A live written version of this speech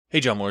Hey,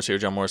 John Morris here,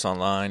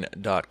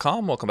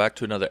 johnmorrisonline.com. Welcome back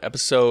to another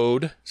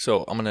episode.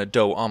 So I'm going to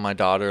dote on my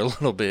daughter a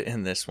little bit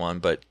in this one,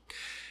 but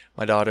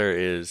my daughter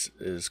is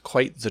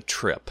quite the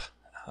trip.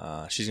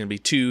 She's going to be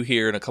 2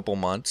 here in a couple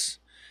months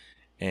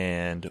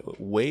and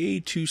way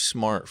too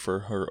smart for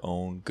her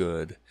own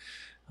good.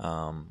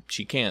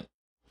 She can't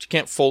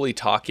fully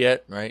talk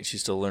yet, right?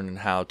 She's still learning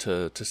how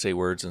to say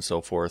words and so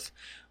forth,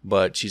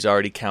 but she's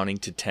already counting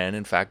to 10.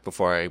 In fact,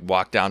 before I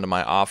walked down to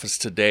my office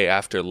today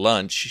after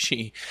lunch,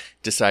 she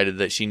decided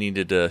that she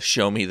needed to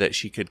show me that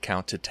she could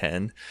count to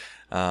 10.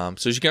 So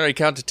she can already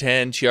count to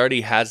 10. She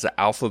already has the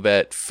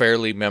alphabet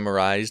fairly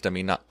memorized. I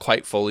mean, not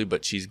quite fully,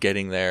 but she's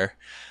getting there.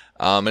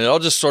 And it all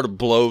just sort of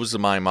blows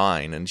my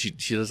mind. And she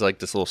does like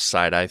this little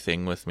side-eye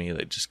thing with me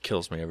that just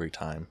kills me every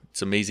time.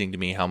 It's amazing to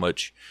me how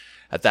much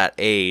at that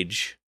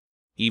age,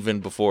 even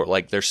before,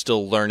 like, they're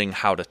still learning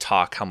how to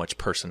talk, how much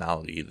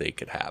personality they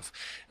could have.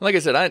 And like I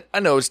said, I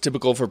know it's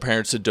typical for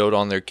parents to dote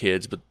on their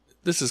kids, but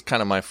this is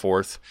kind of my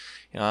fourth.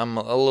 I'm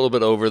a little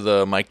bit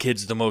over my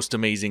kid's the most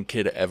amazing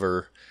kid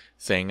ever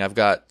thing. I've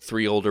got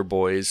 3 older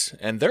boys,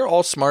 and they're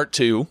all smart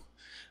too.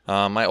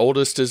 My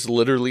oldest is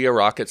literally a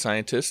rocket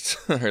scientist,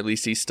 or at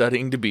least he's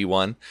studying to be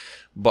one.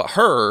 But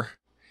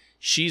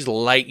she's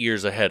light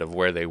years ahead of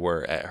where they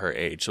were at her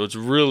age. So it's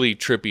really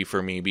trippy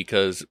for me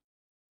because,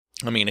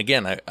 I mean,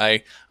 again,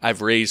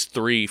 I've raised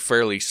 3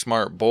 fairly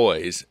smart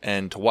boys,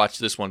 and to watch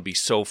this one be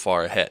so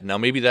far ahead. Now,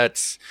 maybe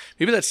that's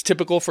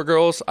typical for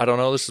girls. I don't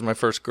know. This is my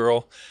first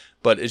girl,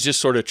 but it's just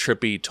sort of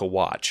trippy to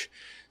watch.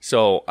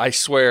 So I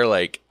swear,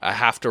 like, I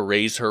have to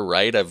raise her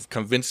right. I've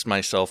convinced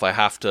myself I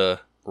have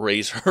to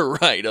raise her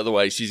right.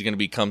 Otherwise, she's going to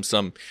become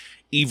some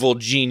evil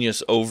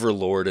genius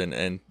overlord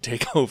and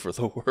take over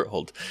the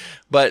world.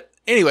 But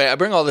anyway, I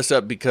bring all this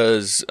up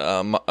because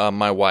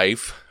my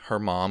wife, her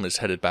mom, is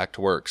headed back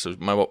to work. So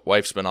my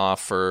wife's been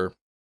off for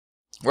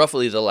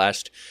roughly the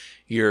last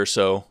year or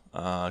so.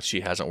 She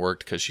hasn't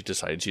worked because she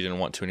decided she didn't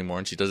want to anymore,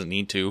 and she doesn't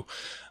need to.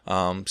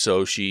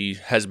 So she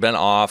has been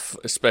off,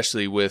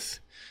 especially with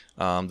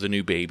the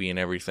new baby and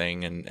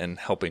everything, and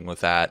helping with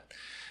that.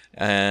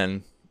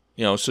 And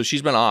so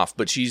she's been off,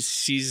 but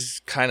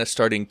she's kind of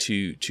starting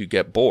to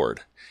get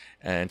bored.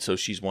 And so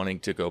she's wanting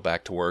to go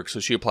back to work. So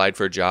she applied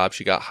for a job.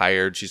 She got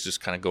hired. She's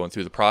just kind of going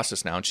through the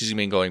process now. And she's going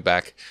to be going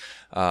back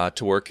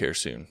to work here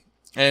soon.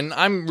 And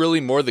I'm really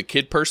more the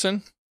kid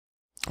person.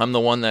 I'm the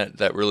one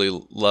that really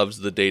loves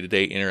the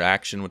day-to-day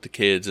interaction with the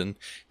kids and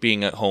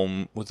being at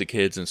home with the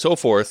kids and so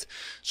forth.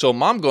 So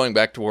mom going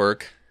back to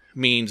work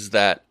means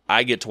that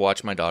I get to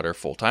watch my daughter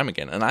full-time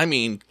again. And I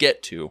mean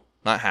get to,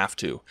 not have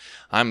to.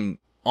 I'm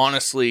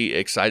honestly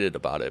excited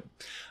about it.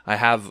 I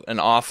have an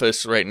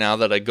office right now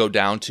that I go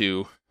down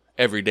to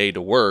every day to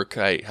work.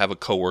 I have a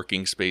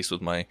co-working space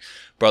with my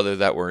brother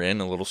that we're in,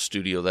 a little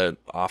studio, that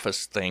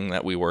office thing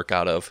that we work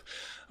out of.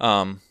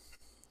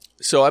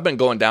 So I've been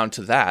going down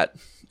to that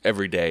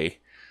every day,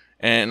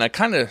 and I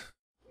kind of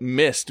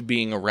missed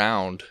being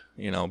around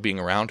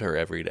her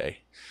every day.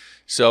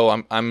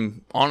 So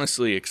I'm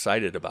honestly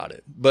excited about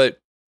it. But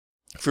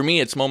for me,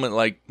 it's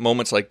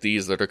moments like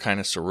these that are kind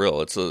of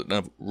surreal. It's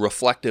a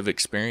reflective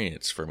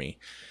experience for me,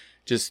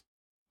 just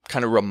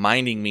kind of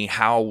reminding me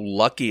how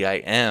lucky I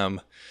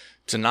am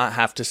to not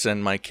have to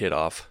send my kid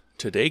off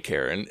to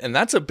daycare. And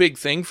that's a big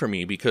thing for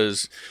me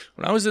because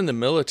when I was in the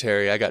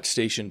military, I got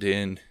stationed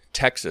in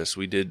Texas.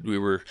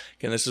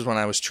 This is when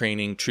I was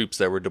training troops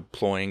that were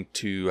deploying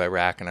to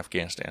Iraq and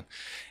Afghanistan.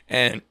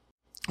 And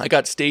I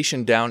got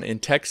stationed down in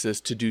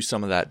Texas to do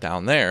some of that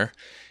down there.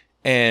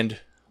 And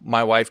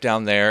my wife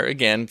down there,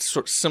 again,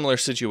 sort of similar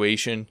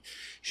situation.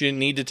 She didn't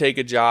need to take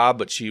a job,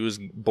 but she was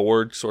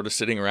bored sort of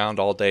sitting around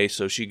all day.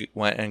 So she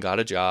went and got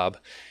a job.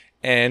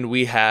 And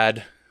we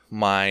had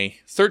my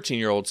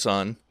 13-year-old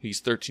son,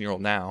 he's 13-year-old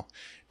now,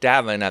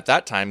 Davin. At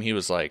that time, he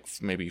was like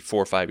maybe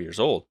 4 or 5 years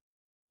old.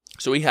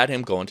 So we had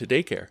him going to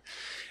daycare.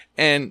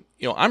 And,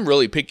 I'm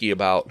really picky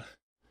about,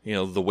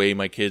 the way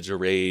my kids are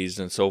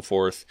raised and so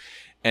forth.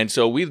 And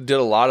so we did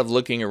a lot of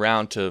looking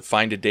around to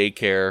find a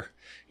daycare,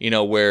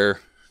 where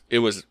it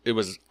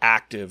was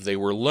active. They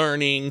were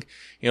learning,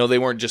 they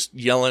weren't just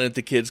yelling at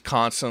the kids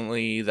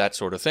constantly, that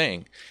sort of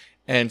thing.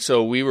 And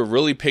so we were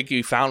really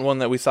picky, found one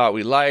that we thought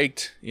we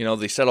liked.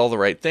 They said all the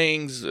right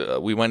things.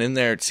 We went in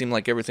there. It seemed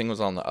like everything was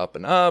on the up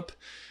and up.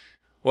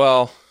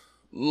 Well,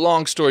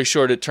 long story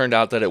short, it turned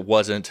out that it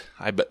wasn't.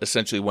 I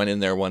essentially went in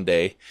there one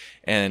day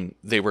and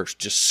they were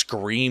just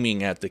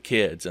screaming at the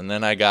kids. And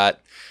then I got,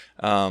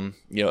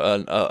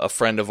 a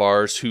friend of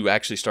ours who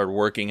actually started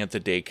working at the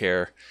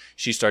daycare.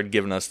 She started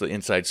giving us the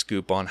inside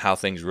scoop on how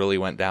things really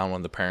went down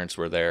when the parents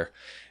were there.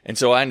 And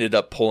so I ended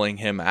up pulling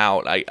him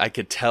out. I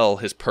could tell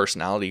his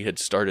personality had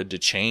started to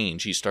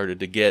change. He started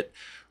to get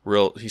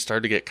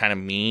kind of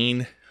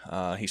mean.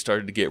 He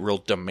started to get real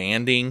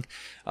demanding,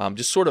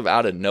 just sort of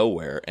out of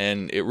nowhere.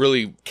 And it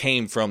really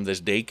came from this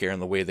daycare and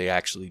the way they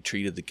actually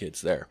treated the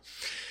kids there.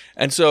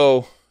 And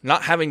so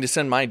not having to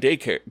send my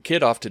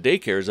kid off to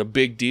daycare is a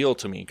big deal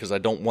to me because I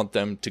don't want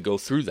them to go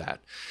through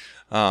that.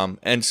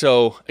 And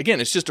so,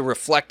 again, it's just a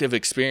reflective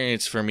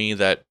experience for me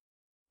that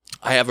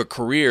I have a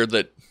career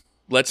that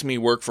lets me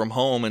work from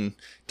home and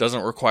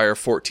doesn't require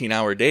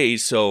 14-hour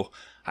days. So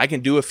I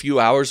can do a few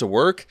hours of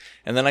work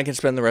and then I can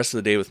spend the rest of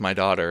the day with my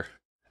daughter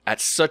at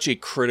such a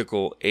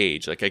critical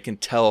age. Like I can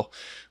tell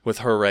with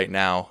her right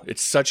now,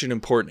 it's such an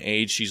important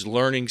age. She's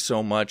learning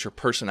so much. Her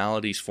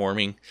personality's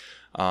forming.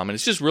 And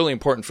it's just really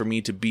important for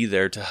me to be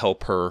there to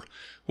help her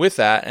with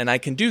that. And I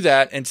can do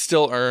that and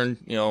still earn,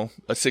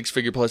 a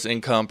 6-figure plus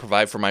income,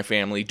 provide for my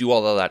family, do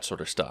all of that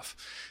sort of stuff.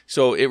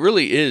 So it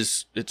really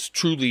is, it's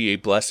truly a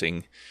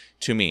blessing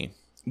to me.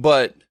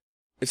 But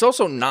it's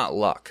also not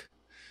luck.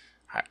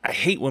 I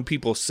hate when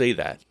people say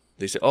that.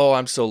 They say, oh,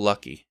 I'm so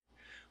lucky.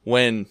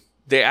 When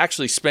they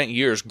actually spent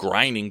years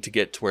grinding to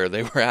get to where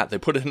they were at. They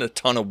put in a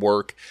ton of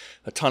work,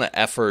 a ton of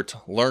effort,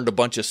 learned a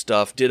bunch of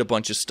stuff, did a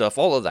bunch of stuff,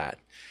 all of that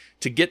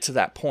to get to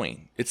that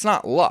point. It's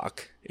not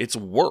luck. It's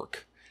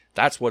work.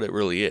 That's what it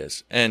really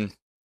is. And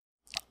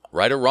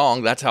right or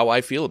wrong, that's how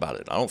I feel about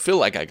it. I don't feel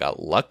like I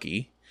got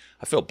lucky.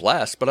 I feel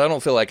blessed, but I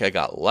don't feel like I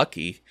got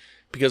lucky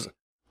because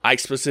I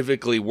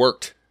specifically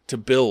worked to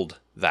build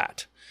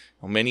that.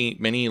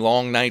 Many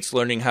long nights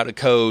learning how to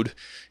code,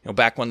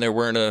 back when there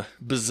weren't a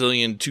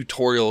bazillion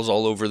tutorials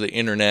all over the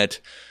internet,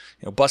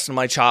 busting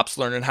my chops,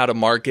 learning how to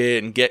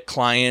market and get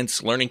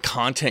clients, learning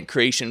content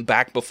creation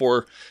back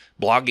before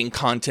blogging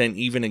content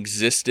even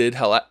existed.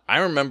 Hell, I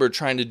remember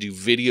trying to do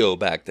video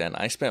back then.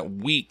 I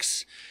spent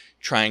weeks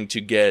trying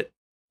to get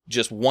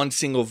just one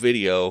single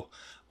video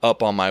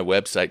up on my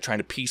website, trying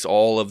to piece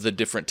all of the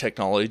different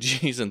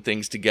technologies and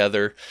things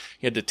together.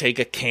 You had to take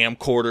a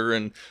camcorder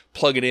and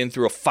plug it in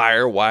through a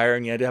FireWire,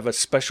 and you had to have a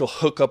special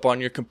hookup on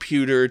your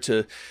computer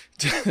to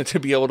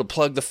be able to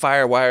plug the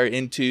FireWire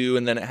into,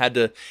 and then it had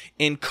to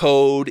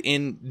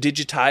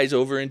digitize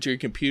over into your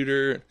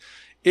computer.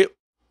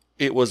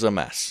 It was a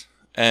mess,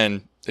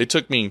 and it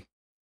took me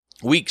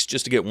weeks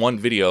just to get one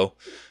video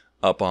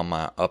up on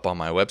my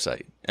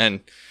website.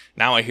 And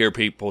now I hear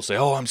people say,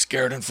 oh, I'm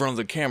scared in front of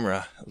the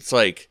camera. It's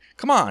like,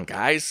 come on,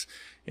 guys.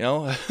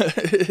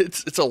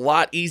 It's a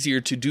lot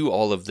easier to do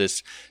all of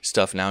this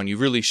stuff now, and you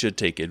really should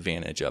take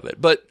advantage of it.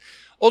 But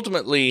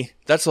ultimately,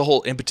 that's the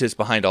whole impetus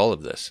behind all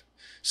of this.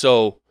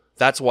 So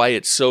that's why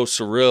it's so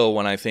surreal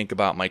when I think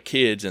about my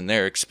kids and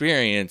their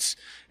experience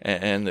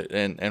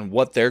and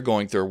what they're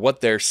going through,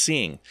 what they're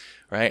seeing,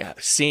 right?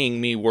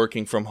 Seeing me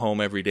working from home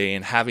every day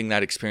and having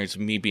that experience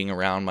of me being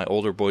around my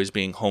older boys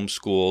being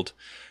homeschooled.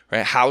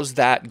 Right? How's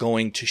that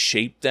going to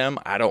shape them?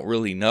 I don't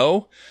really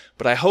know,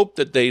 but I hope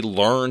that they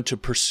learn to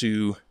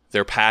pursue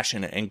their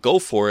passion and go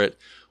for it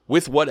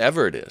with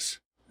whatever it is.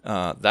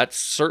 That's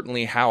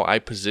certainly how I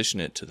position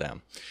it to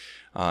them.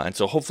 And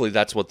so hopefully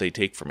that's what they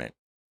take from it.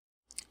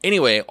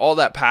 Anyway, all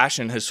that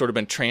passion has sort of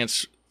been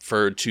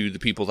transferred to the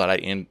people that I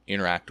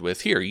interact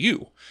with here,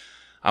 you.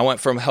 I went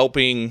from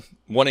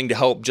wanting to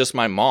help just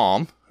my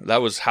mom.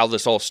 That was how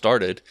this all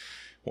started.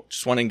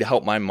 Just wanting to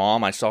help my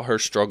mom. I saw her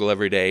struggle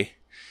every day,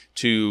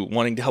 to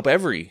wanting to help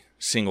every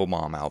single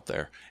mom out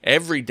there.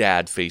 Every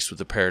dad faced with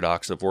the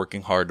paradox of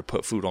working hard to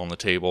put food on the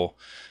table,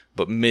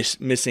 but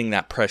missing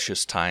that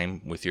precious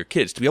time with your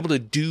kids. To be able to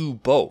do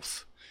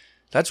both.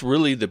 That's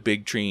really the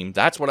big dream.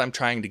 That's what I'm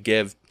trying to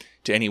give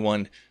to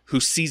anyone who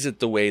sees it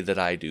the way that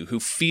I do,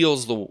 who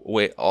feels the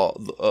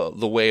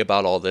way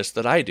about all this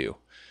that I do.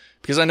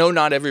 Because I know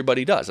not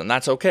everybody does, and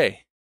that's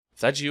okay. If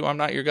that's you, I'm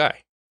not your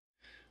guy.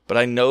 But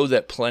I know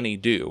that plenty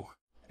do.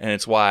 And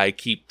it's why I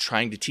keep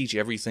trying to teach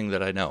everything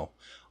that I know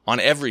on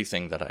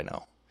everything that I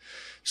know.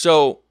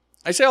 So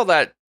I say all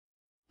that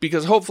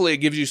because hopefully it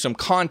gives you some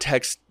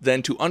context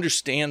then to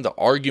understand the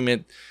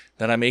argument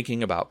that I'm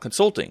making about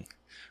consulting.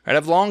 Right?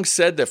 I've long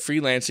said that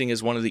freelancing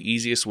is one of the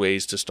easiest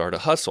ways to start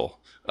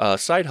a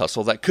side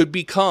hustle that could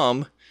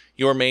become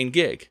your main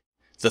gig.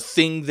 The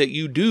thing that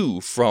you do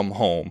from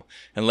home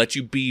and let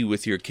you be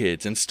with your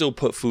kids and still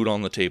put food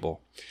on the table.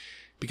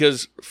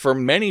 Because for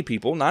many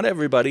people, not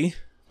everybody,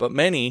 but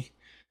many,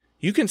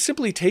 you can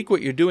simply take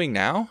what you're doing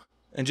now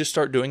and just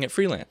start doing it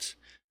freelance.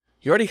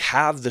 You already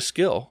have the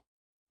skill.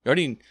 You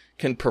already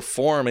can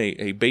perform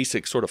a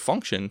basic sort of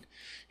function.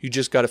 You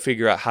just got to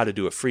figure out how to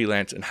do it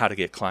freelance and how to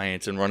get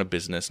clients and run a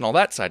business and all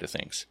that side of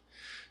things.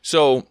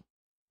 So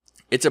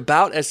it's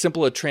about as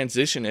simple a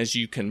transition as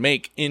you can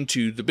make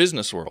into the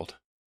business world.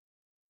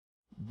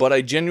 But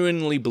I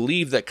genuinely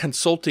believe that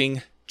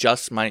consulting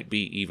just might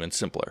be even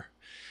simpler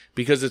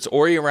because it's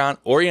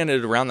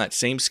oriented around that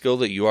same skill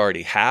that you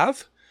already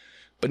have.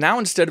 But now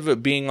instead of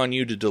it being on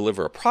you to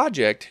deliver a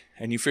project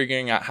and you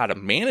figuring out how to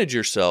manage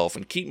yourself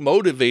and keep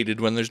motivated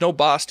when there's no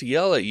boss to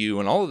yell at you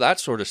and all of that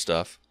sort of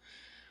stuff,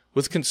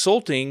 with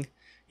consulting,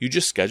 you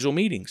just schedule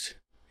meetings.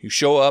 You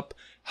show up,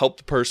 help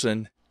the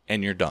person,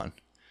 and you're done.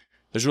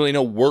 There's really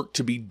no work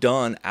to be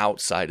done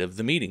outside of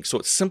the meeting. So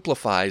it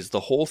simplifies the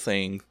whole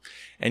thing,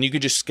 and you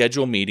can just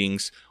schedule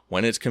meetings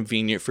when it's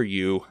convenient for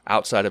you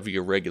outside of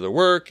your regular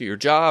work, your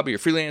job, your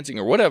freelancing,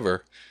 or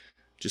whatever.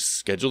 Just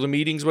schedule the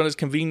meetings when it's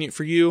convenient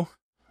for you.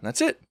 And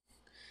that's it.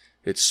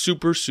 It's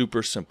super,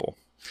 super simple.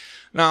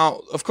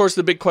 Now, of course,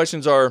 the big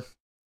questions are,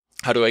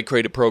 How do I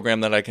create a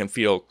program that I can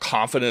feel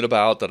confident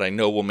about, that I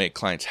know will make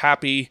clients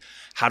happy?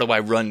 How do I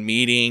run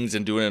meetings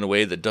and do it in a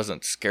way that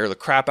doesn't scare the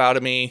crap out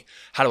of me?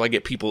 How do I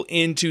get people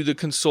into the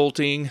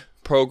consulting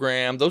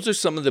program? Those are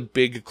some of the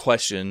big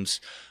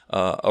questions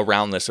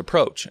around this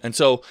approach. And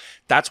so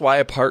that's why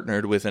I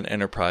partnered with an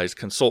enterprise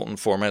consultant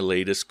for my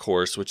latest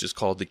course, which is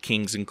called the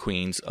Kings and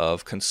Queens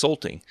of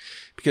Consulting,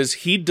 because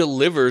he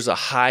delivers a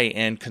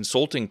high-end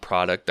consulting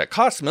product that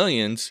costs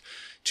millions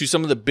to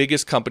some of the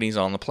biggest companies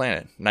on the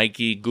planet: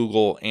 Nike,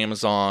 Google,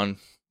 Amazon,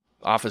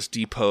 Office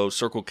Depot,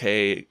 Circle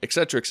K, et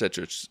cetera, et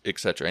cetera, et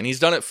cetera. And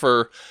he's done it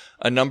for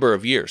a number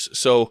of years.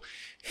 So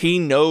he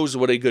knows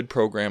what a good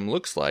program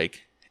looks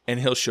like, and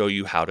he'll show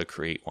you how to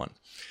create one.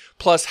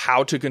 Plus,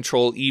 how to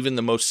control even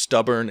the most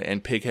stubborn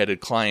and pig-headed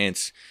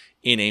clients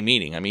in a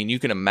meeting. I mean, you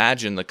can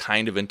imagine the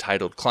kind of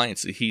entitled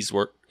clients that he's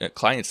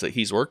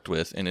worked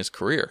with in his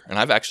career. And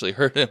I've actually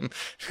heard him.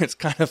 It's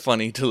kind of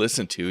funny to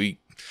listen to. He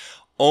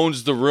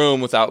owns the room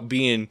without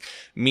being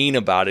mean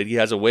about it. He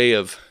has a way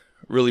of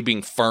really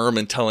being firm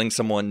and telling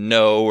someone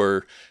no,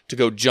 or to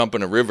go jump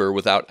in a river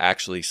without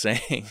actually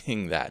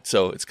saying that.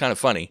 So it's kind of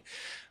funny.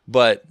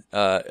 But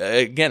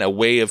again, a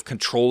way of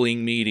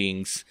controlling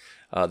meetings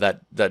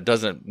that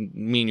doesn't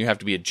mean you have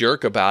to be a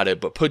jerk about it,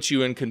 but puts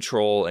you in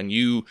control, and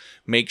you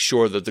make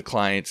sure that the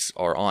clients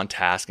are on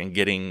task and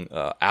getting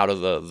out of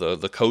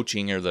the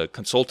coaching or the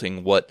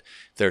consulting what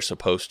they're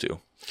supposed to.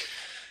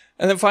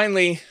 And then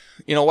finally,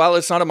 while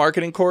it's not a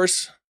marketing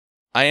course,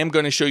 I am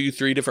going to show you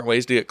 3 different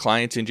ways to get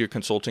clients into your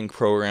consulting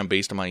program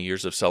based on my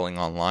years of selling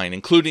online,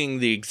 including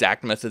the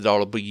exact method that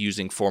I'll be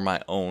using for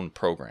my own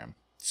program.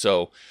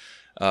 So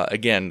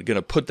again, going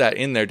to put that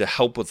in there to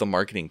help with the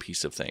marketing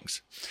piece of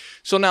things.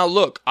 So now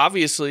look,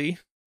 obviously,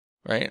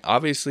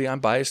 I'm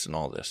biased in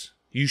all this.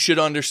 You should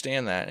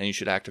understand that, and you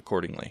should act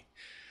accordingly.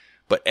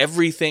 But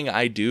everything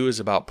I do is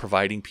about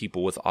providing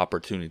people with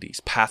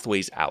opportunities,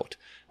 pathways out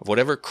of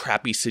whatever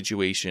crappy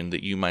situation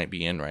that you might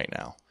be in right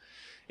now.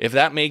 If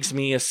that makes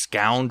me a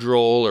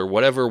scoundrel, or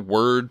whatever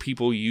word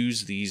people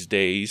use these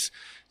days,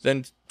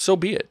 then so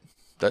be it.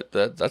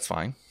 That's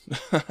fine.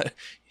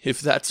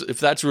 If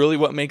that's really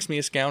what makes me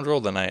a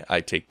scoundrel, then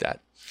I take that.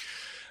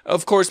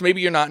 Of course,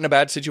 maybe you're not in a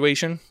bad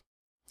situation.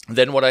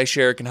 Then what I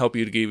share can help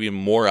you to give you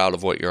more out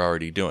of what you're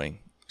already doing.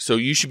 So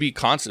you should be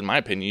in my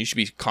opinion, you should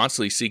be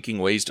constantly seeking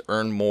ways to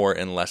earn more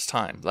in less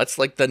time. That's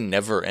like the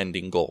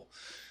never-ending goal.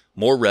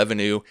 More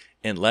revenue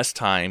in less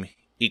time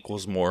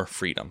equals more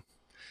freedom.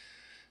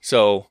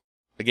 So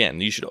again,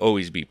 you should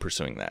always be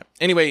pursuing that.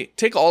 Anyway,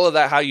 take all of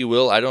that how you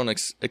will. I don't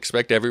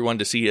expect everyone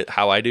to see it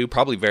how I do.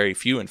 Probably very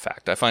few, in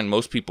fact. I find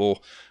most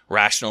people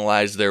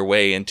rationalize their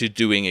way into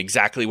doing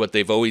exactly what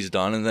they've always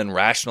done, and then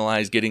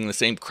rationalize getting the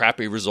same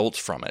crappy results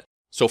from it.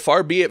 So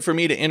far be it for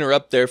me to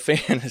interrupt their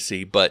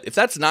fantasy, but if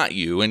that's not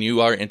you and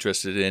you are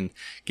interested in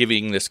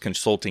giving this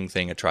consulting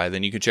thing a try,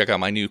 then you can check out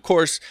my new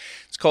course.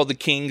 It's called the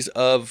Kings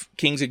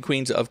and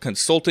Queens of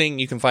Consulting.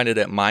 You can find it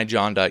at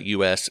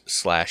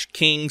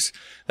myjohn.us/kings.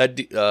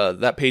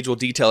 That page will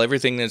detail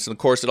everything that's in the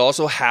course. It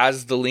also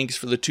has the links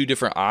for the 2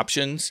 different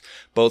options,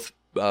 both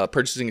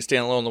purchasing a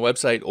standalone on the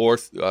website or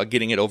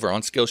getting it over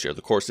on Skillshare.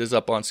 The course is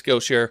up on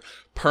Skillshare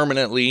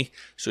permanently,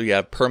 so you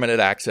have permanent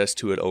access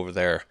to it over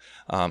there.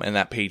 And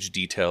that page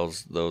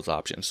details those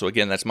options. So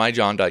again, that's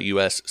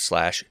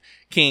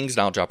myjohn.us/kings,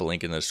 and I'll drop a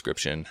link in the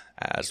description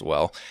as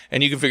well.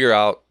 And you can figure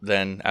out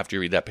then, after you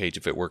read that page,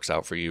 if it works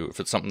out for you, if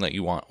it's something that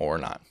you want or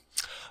not.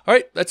 All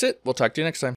right, that's it. We'll talk to you next time.